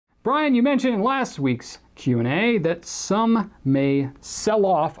Brian, you mentioned in last week's Q&A that some may sell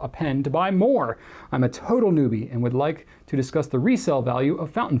off a pen to buy more. I'm a total newbie and would like to discuss the resale value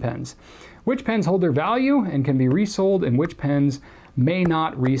of fountain pens. Which pens hold their value and can be resold, and which pens may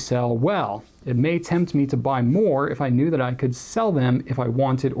not resell well? It may tempt me to buy more if I knew that I could sell them if I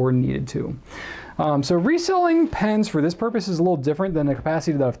wanted or needed to. So reselling pens for this purpose is a little different than the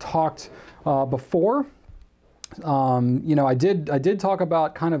capacity that I've talked before. You know, I did talk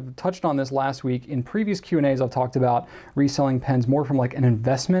about, kind of touched on this last week. In previous Q&As, I've talked about reselling pens more from like an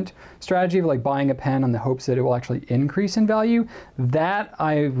investment strategy of like buying a pen on the hopes that it will actually increase in value. That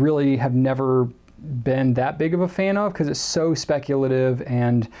I really have never been that big of a fan of because it's so speculative,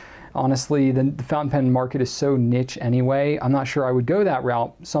 and honestly, the fountain pen market is so niche anyway. I'm not sure I would go that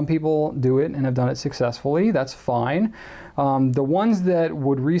route. Some people do it and have done it successfully. That's fine. The ones that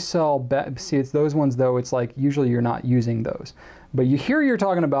would resell, see, it's those ones though, it's like usually you're not using those. But you're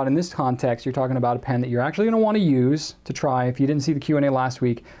talking about, in this context, you're talking about a pen that you're actually going to want to use to try. If you didn't see the Q&A last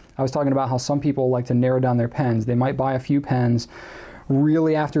week, I was talking about how some people like to narrow down their pens. They might buy a few pens.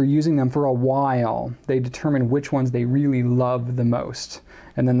 Really, after using them for a while, they determine which ones they really love the most.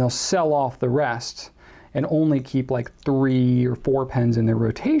 And then they'll sell off the rest and only keep like 3 or 4 pens in their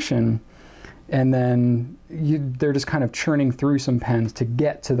rotation. And then they're just kind of churning through some pens to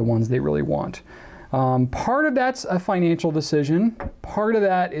get to the ones they really want. Part of that's a financial decision. Part of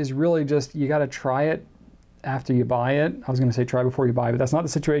that is really just, you got to try it after you buy it. I was going to say try before you buy, but that's not the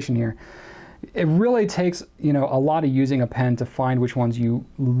situation here. It really takes, you know, a lot of using a pen to find which ones you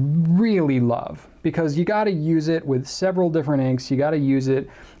really love, because you got to use it with several different inks. You got to use it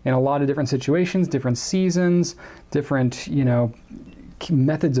in a lot of different situations, different seasons, different, you know,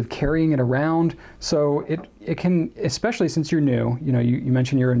 methods of carrying it around. So it can, especially since you're new, you know, you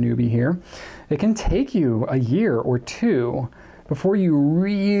mentioned you're a newbie here, it can take you a year or two before you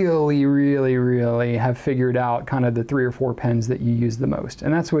really have figured out kind of the 3 or 4 pens that you use the most.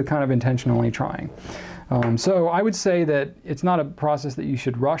 And that's with kind of intentionally trying. So I would say that it's not a process that you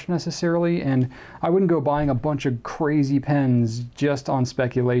should rush necessarily, and I wouldn't go buying a bunch of crazy pens just on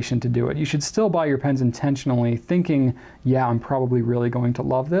speculation to do it. You should still buy your pens intentionally, thinking, yeah, I'm probably really going to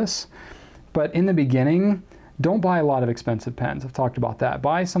love this. But in the beginning, don't buy a lot of expensive pens. I've talked about that.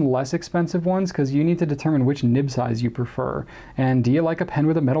 Buy some less expensive ones, because you need to determine which nib size you prefer. And do you like a pen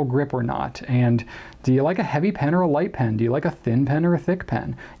with a metal grip or not? And do you like a heavy pen or a light pen? Do you like a thin pen or a thick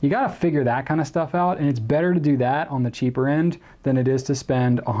pen? You got to figure that kind of stuff out, and it's better to do that on the cheaper end than it is to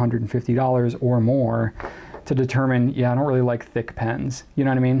spend $150 or more to determine, yeah, I don't really like thick pens. You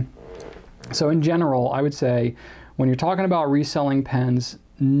know what I mean? So in general, I would say when you're talking about reselling pens,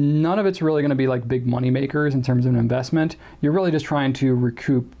 none of it's really going to be like big money makers in terms of an investment. You're really just trying to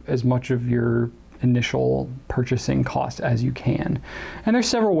recoup as much of your initial purchasing cost as you can. And there's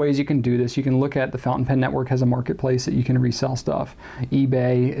several ways you can do this. You can look at the Fountain Pen Network has a marketplace that you can resell stuff.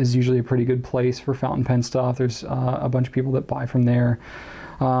 eBay is usually a pretty good place for fountain pen stuff. There's a bunch of people that buy from there.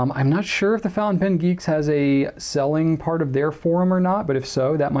 I'm not sure if the Fountain Pen Geeks has a selling part of their forum or not, but if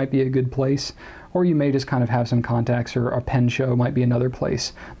so, that might be a good place. Or you may just kind of have some contacts, or a pen show might be another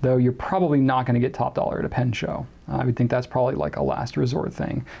place, though you're probably not going to get top dollar at a pen show. I would think that's probably like a last resort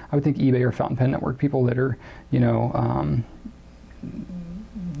thing. I would think eBay or Fountain Pen Network, people that are, you know,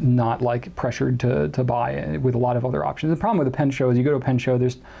 not like pressured to buy it with a lot of other options. The problem with a pen show is you go to a pen show,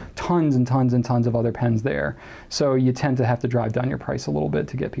 there's tons and tons and tons of other pens there. So you tend to have to drive down your price a little bit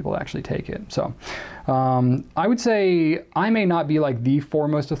to get people to actually take it. So I would say I may not be like the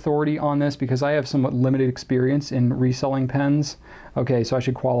foremost authority on this, because I have somewhat limited experience in reselling pens. Okay, so I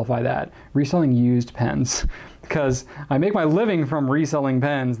should qualify that. Reselling used pens, because I make my living from reselling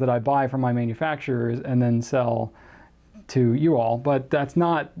pens that I buy from my manufacturers and then sell to you all, but that's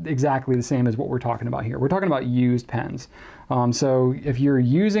not exactly the same as what we're talking about here. We're talking about used pens. So if you're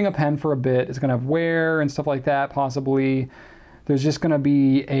using a pen for a bit, it's going to have wear and stuff like that, possibly. There's just going to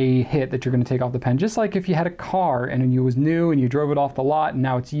be a hit that you're going to take off the pen, just like if you had a car and it was new and you drove it off the lot and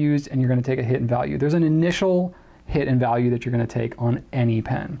now it's used and you're going to take a hit in value. There's an initial hit in value that you're going to take on any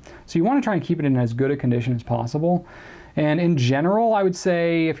pen. So you want to try and keep it in as good a condition as possible. And in general, I would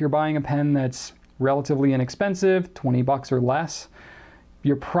say if you're buying a pen that's relatively inexpensive, 20 bucks or less,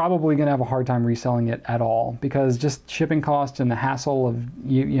 you're probably going to have a hard time reselling it at all, because just shipping costs and the hassle of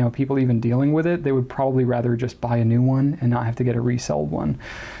you know, people even dealing with it, they would probably rather just buy a new one and not have to get a resold one.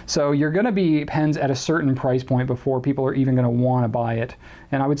 So you're going to be pens at a certain price point before people are even going to want to buy it.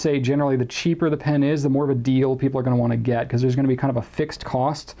 And I would say generally the cheaper the pen is, the more of a deal people are going to want to get, because there's going to be kind of a fixed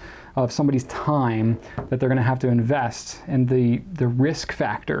cost of somebody's time that they're going to have to invest, and the risk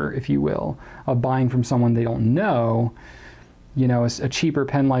factor, if you will, of buying from someone they don't know you know, a cheaper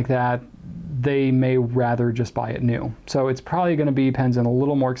pen like that, they may rather just buy it new. So it's probably going to be pens in a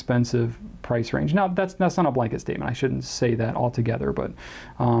little more expensive price range. Now, that's not a blanket statement. I shouldn't say that altogether, but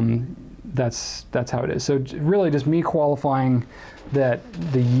that's how it is. So really just me qualifying that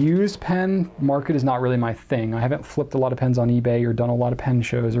the used pen market is not really my thing. I haven't flipped a lot of pens on eBay or done a lot of pen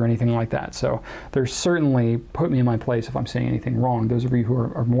shows or anything like that. So there's certainly, put me in my place if I'm saying anything wrong, those of you who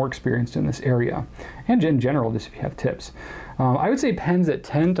are more experienced in this area. And in general, just if you have tips. I would say pens that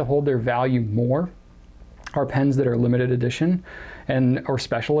tend to hold their value more are pens that are limited edition or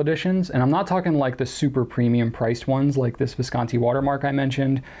special editions. And I'm not talking like the super premium priced ones like this Visconti watermark I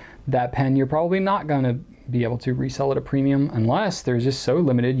mentioned. That pen you're probably not going to be able to resell at a premium unless they're just so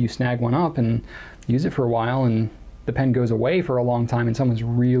limited you snag one up and use it for a while and the pen goes away for a long time and someone's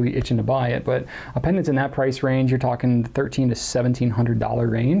really itching to buy it. But a pen that's in that price range, you're talking $1,300 to $1,700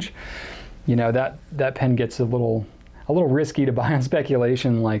 range, you know, that pen gets a little risky to buy on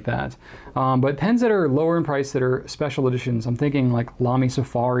speculation like that. But pens that are lower in price that are special editions, I'm thinking like Lamy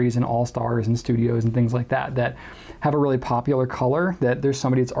Safaris and All-Stars and Studios and things like that, that have a really popular color, that there's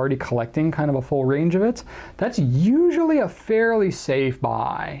somebody that's already collecting kind of a full range of it. That's usually a fairly safe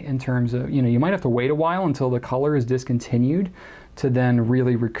buy in terms of, you know, you might have to wait a while until the color is discontinued to then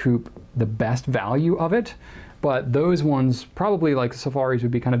really recoup the best value of it. But those ones, probably like Safaris, would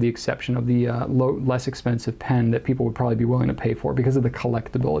be kind of the exception of the less expensive pen that people would probably be willing to pay for because of the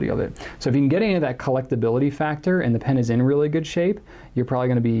collectability of it. So if you can get into that collectability factor and the pen is in really good shape, you're probably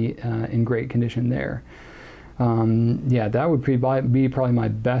going to be in great condition there. Yeah, that would be probably my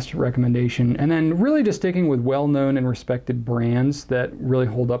best recommendation. And then really just sticking with well-known and respected brands that really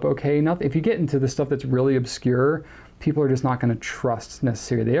hold up okay. If you get into the stuff that's really obscure, people are just not going to trust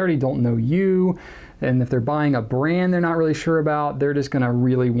necessarily. They already don't know you. And if they're buying a brand they're not really sure about, they're just going to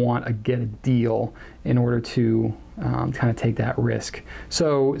really want to get a deal in order to kind of take that risk.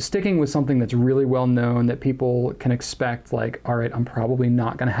 So sticking with something that's really well known that people can expect, like, all right, I'm probably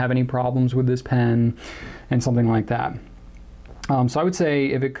not going to have any problems with this pen, and something like that. So I would say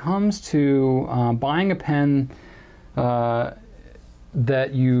if it comes to buying a pen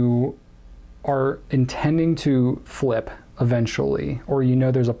that you are intending to flip eventually, or you know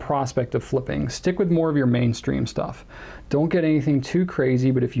there's a prospect of flipping, stick with more of your mainstream stuff. Don't get anything too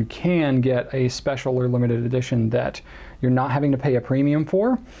crazy, but if you can get a special or limited edition that you're not having to pay a premium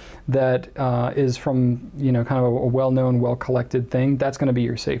for, that is from, you know, kind of a well-known, well-collected thing, that's going to be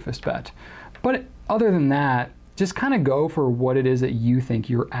your safest bet. But other than that, just kind of go for what it is that you think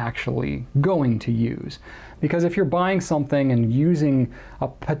you're actually going to use. Because if you're buying something and using a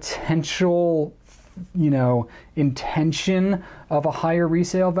potential, you know, intention of a higher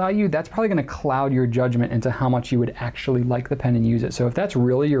resale value, that's probably going to cloud your judgment into how much you would actually like the pen and use it. So if that's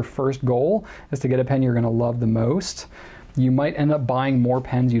really your first goal, is to get a pen you're going to love the most, you might end up buying more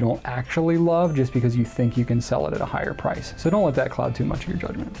pens you don't actually love just because you think you can sell it at a higher price. So don't let that cloud too much of your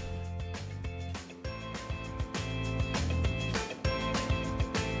judgment.